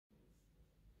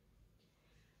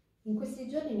In questi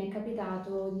giorni mi è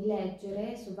capitato di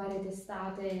leggere su varie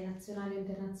testate nazionali e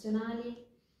internazionali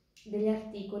degli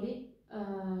articoli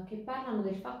che parlano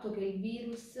del fatto che il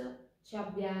virus ci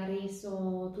abbia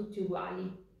reso tutti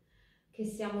uguali, che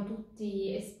siamo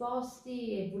tutti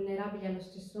esposti e vulnerabili allo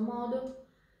stesso modo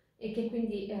e che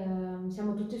quindi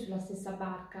siamo tutti sulla stessa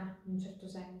barca, in un certo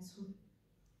senso.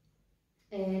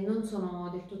 Non sono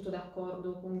del tutto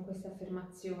d'accordo con queste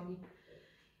affermazioni.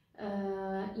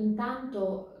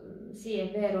 Intanto, sì,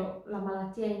 è vero, la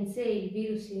malattia in sé, il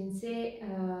virus in sé,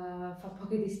 fa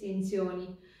poche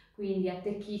distinzioni, quindi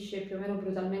attecchisce più o meno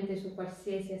brutalmente su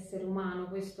qualsiasi essere umano,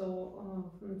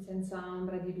 questo senza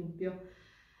ombra di dubbio.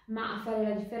 Ma a fare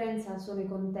la differenza sono i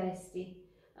contesti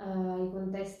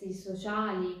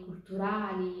sociali,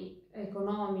 culturali,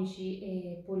 economici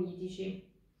e politici.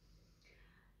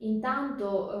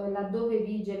 Intanto, laddove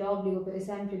vige l'obbligo, per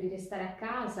esempio, di restare a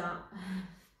casa,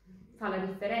 fa la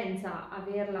differenza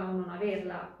averla o non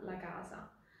averla la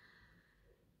casa.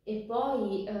 E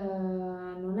poi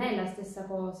non è la stessa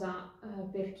cosa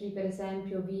per chi, per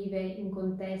esempio, vive in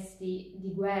contesti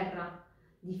di guerra,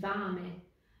 di fame,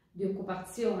 di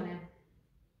occupazione.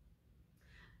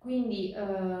 Quindi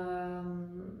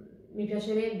mi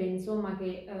piacerebbe insomma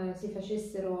che si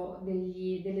facessero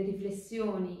delle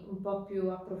riflessioni un po' più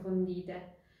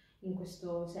approfondite in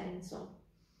questo senso.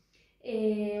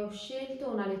 E ho scelto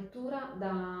una lettura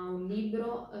da un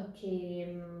libro a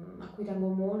cui tengo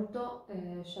molto,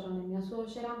 Sharon è mia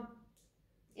suocera,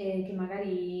 e che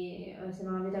magari se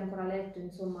non avete ancora letto,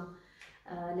 insomma,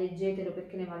 leggetelo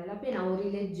perché ne vale la pena, o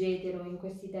rileggetelo in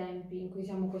questi tempi in cui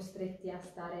siamo costretti a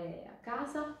stare a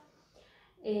casa.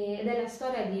 Ed è la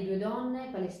storia di due donne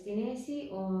palestinesi,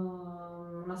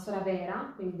 una storia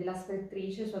vera, quindi della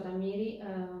scrittrice Suad Amiry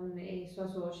e sua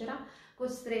suocera,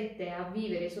 costrette a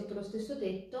vivere sotto lo stesso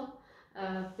tetto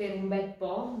per un bel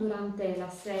po' durante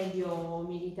l'assedio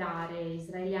militare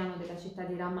israeliano della città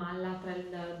di Ramallah tra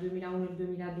il 2001 e il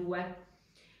 2002.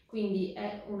 Quindi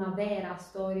è una vera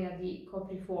storia di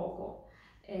coprifuoco,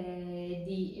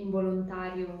 di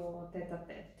involontario tête à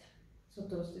tête,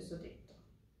 sotto lo stesso tetto.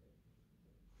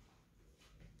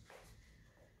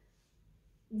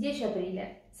 10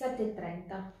 aprile,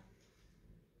 7:30.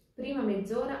 Prima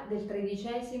mezz'ora del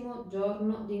 13°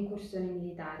 giorno di incursioni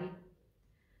militari.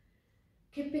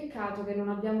 Che peccato che non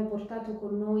abbiamo portato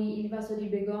con noi il vaso di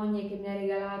begogne che mi ha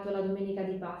regalato la domenica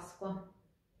di Pasqua.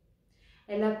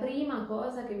 È la prima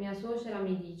cosa che mia suocera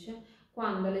mi dice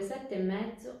quando alle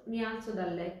 7:30 mi alzo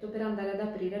dal letto per andare ad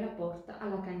aprire la porta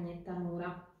alla cagnetta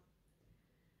Nura.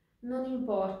 Non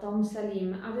importa,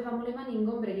 Salim, avevamo le mani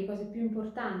ingombre di cose più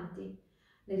importanti,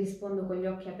 le rispondo con gli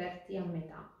occhi aperti a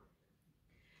metà.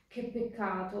 Che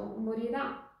peccato,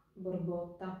 morirà,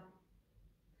 borbotta.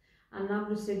 A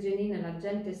Nablus e Jenin la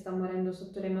gente sta morendo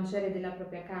sotto le macerie della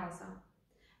propria casa,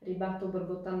 ribatto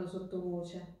borbottando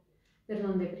sottovoce, per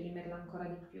non deprimerla ancora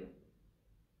di più.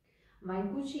 Va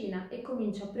in cucina e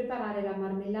comincia a preparare la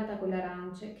marmellata con le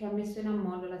arance che ha messo in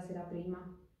ammollo la sera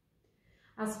prima.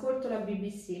 Ascolto la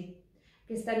BBC,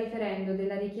 che sta riferendo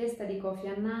della richiesta di Kofi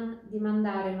Annan di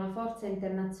mandare una forza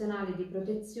internazionale di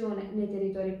protezione nei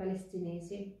territori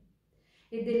palestinesi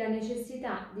e della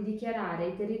necessità di dichiarare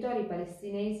i territori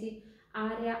palestinesi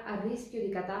area a rischio di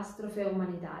catastrofe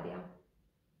umanitaria.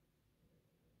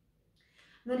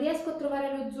 Non riesco a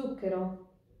trovare lo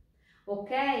zucchero. Ok,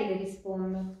 le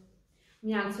rispondo.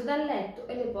 Mi alzo dal letto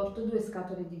e le porto 2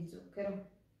 scatole di zucchero.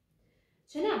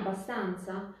 Ce n'è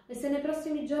abbastanza? E se nei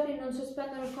prossimi giorni non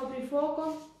sospendono il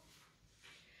coprifuoco?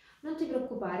 Non ti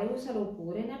preoccupare, usalo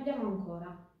pure, ne abbiamo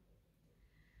ancora.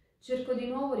 Cerco di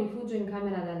nuovo rifugio in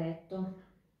camera da letto.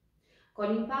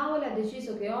 Colin Powell ha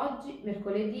deciso che oggi,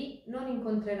 mercoledì, non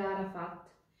incontrerà Arafat.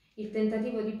 Il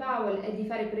tentativo di Powell è di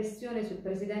fare pressione sul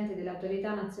presidente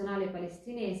dell'autorità nazionale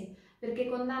palestinese perché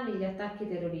condanni gli attacchi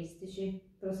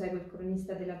terroristici, prosegue il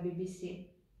cronista della BBC.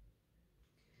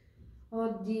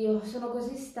 Oddio, sono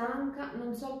così stanca,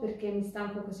 non so perché mi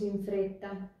stanco così in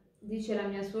fretta, dice la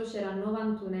mia suocera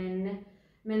 91enne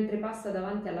mentre passa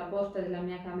davanti alla porta della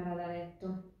mia camera da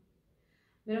letto.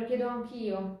 Me lo chiedo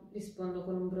anch'io, rispondo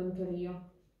con un brontolio.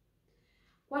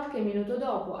 Qualche minuto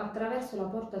dopo, attraverso la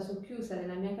porta socchiusa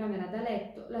della mia camera da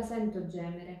letto, la sento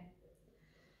gemere.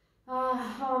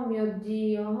 Ah, oh mio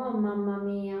Dio, oh mamma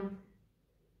mia.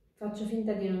 Faccio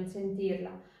finta di non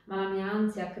sentirla, ma la mia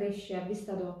ansia cresce a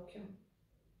vista d'occhio.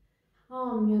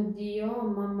 Oh mio Dio, oh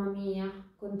mamma mia,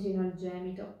 continua il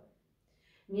gemito.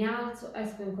 Mi alzo,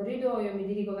 esco in corridoio e mi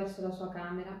dirigo verso la sua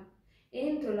camera.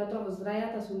 Entro e la trovo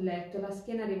sdraiata sul letto, la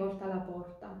schiena rivolta alla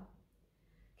porta.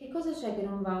 Che cosa c'è che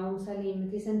non va, Salim?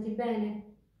 Ti senti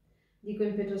bene? Dico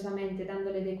impetuosamente,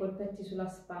 dandole dei colpetti sulla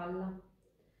spalla.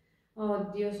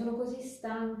 Oddio, sono così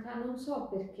stanca, non so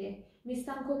perché. Mi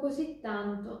stanco così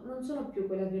tanto, non sono più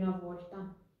quella di una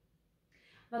volta.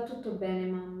 Va tutto bene,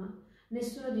 mamma.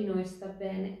 Nessuno di noi sta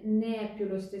bene, né è più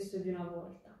lo stesso di una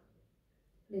volta.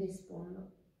 Le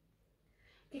rispondo.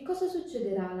 Che cosa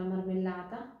succederà alla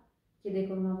marmellata? Chiede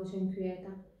con una voce inquieta.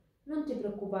 Non ti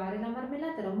preoccupare, la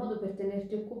marmellata era un modo per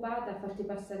tenerti occupata, a farti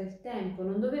passare il tempo,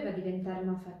 non doveva diventare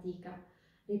una fatica.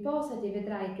 Riposati e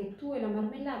vedrai che tu e la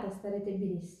marmellata starete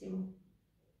benissimo.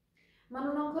 Ma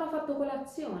non ho ancora fatto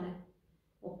colazione.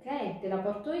 Ok, te la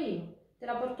porto io, te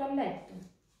la porto a letto.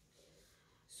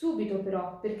 Subito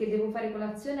però, perché devo fare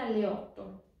colazione alle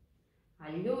 8.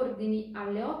 Agli ordini,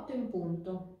 alle 8 in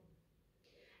punto.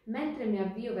 Mentre mi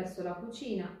avvio verso la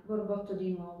cucina, borbotto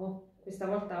di nuovo, questa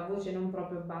volta a voce non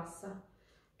proprio bassa.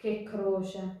 Che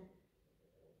croce!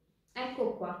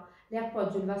 Ecco qua, le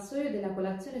appoggio il vassoio della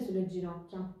colazione sulle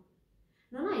ginocchia.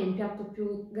 Non hai un piatto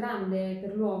più grande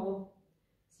per l'uovo?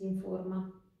 Si informa.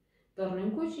 Torno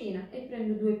in cucina e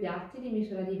prendo 2 piatti di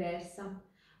misura diversa.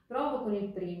 Provo con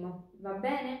il primo. Va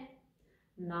bene?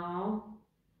 No.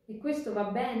 E questo va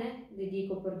bene? Le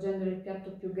dico porgendole il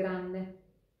piatto più grande.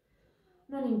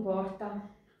 Non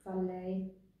importa, fa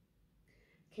lei.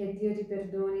 Che Dio ti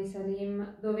perdoni,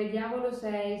 Salim. Dove diavolo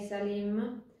sei,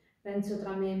 Salim? Penso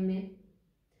tra me e me.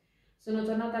 Sono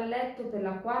tornata a letto per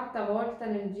la 4ª volta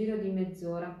nel giro di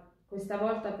mezz'ora. Questa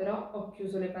volta però ho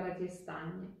chiuso le pareti e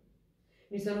stagne.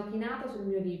 Mi sono chinata sul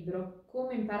mio libro,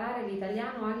 Come imparare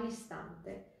l'italiano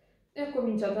all'istante, e ho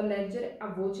cominciato a leggere a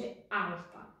voce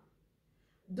alta.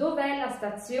 Dov'è la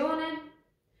stazione?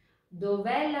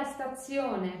 Dov'è la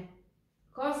stazione?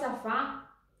 Cosa fa?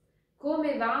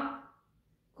 Come va?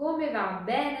 Come va?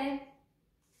 Bene?